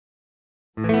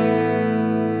Alright,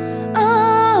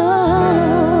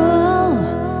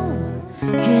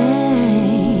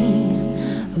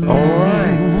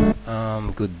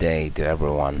 good day to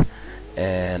everyone,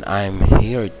 and I'm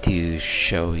here to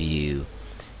show you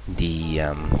the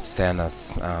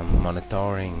Zenoss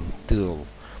monitoring tool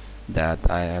that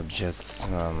I have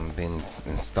just been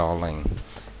installing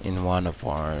in one of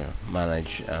our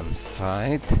managed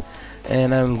site,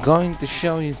 and I'm going to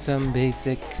show you some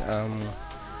basic um,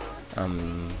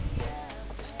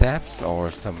 steps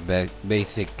or some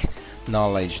basic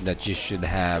knowledge that you should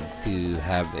have to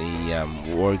have a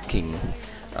working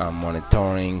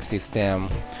monitoring system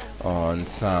on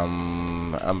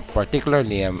some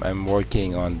particularly I'm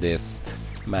working on this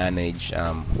manage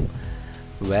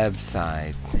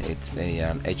website. It's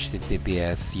a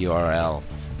HTTPS URL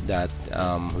that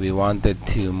we wanted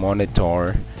to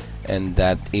monitor, and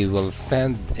that it will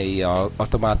send a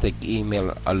automatic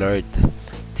email alert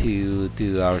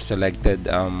to our selected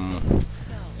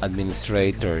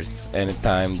administrators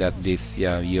anytime that this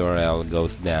URL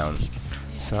goes down.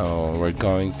 So we're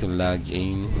going to log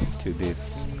in to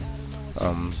this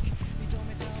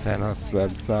Zenoss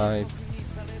website.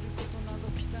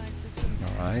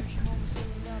 Alright,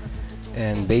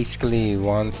 and basically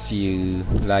once you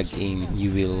log in, you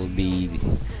will be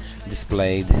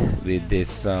displayed with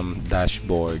this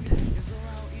dashboard,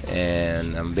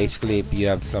 and basically if you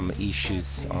have some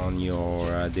issues on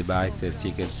your devices,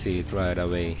 you can see it right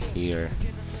away here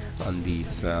on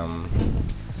this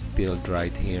field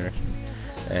right here.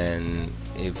 And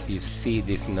if you see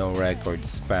this no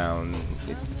records found,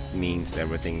 it means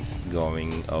everything's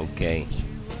going okay.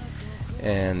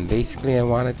 And basically I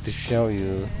wanted to show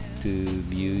you to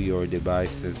view your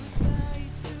devices.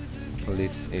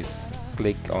 This is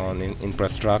click on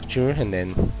infrastructure, and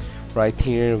then right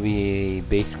here we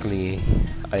basically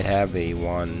I have a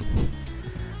one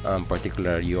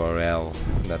particular URL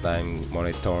that I'm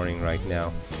monitoring right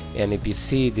now. And if you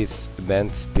see this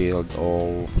events field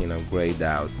all grayed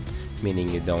out, meaning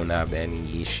you don't have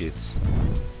any issues.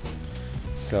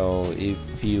 So if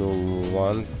you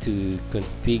want to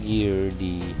configure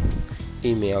the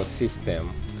email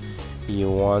system, you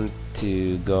want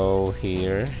to go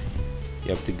here, you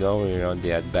have to go here on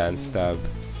the advanced tab,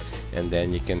 and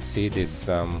then you can see this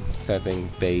setting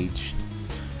page,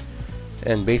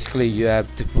 and basically you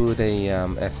have to put a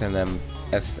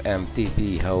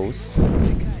SMTP host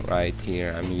right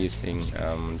here. I'm using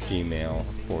Gmail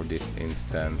for this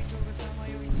instance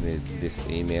with this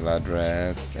email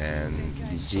address, and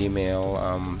the Gmail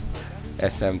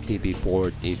SMTP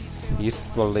port is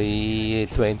usually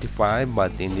 25,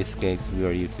 but in this case we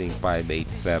are using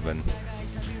 587,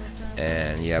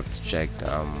 and you have to check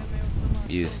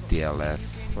use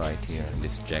TLS right here in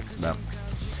this checkbox,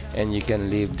 and you can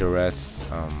leave the rest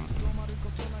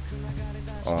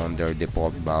on their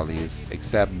default values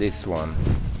except this one.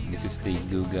 This is the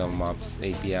Google Maps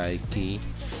API key,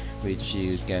 which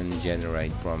you can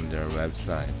generate from their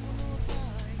website.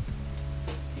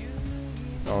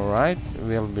 Alright,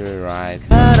 we'll be right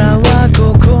back.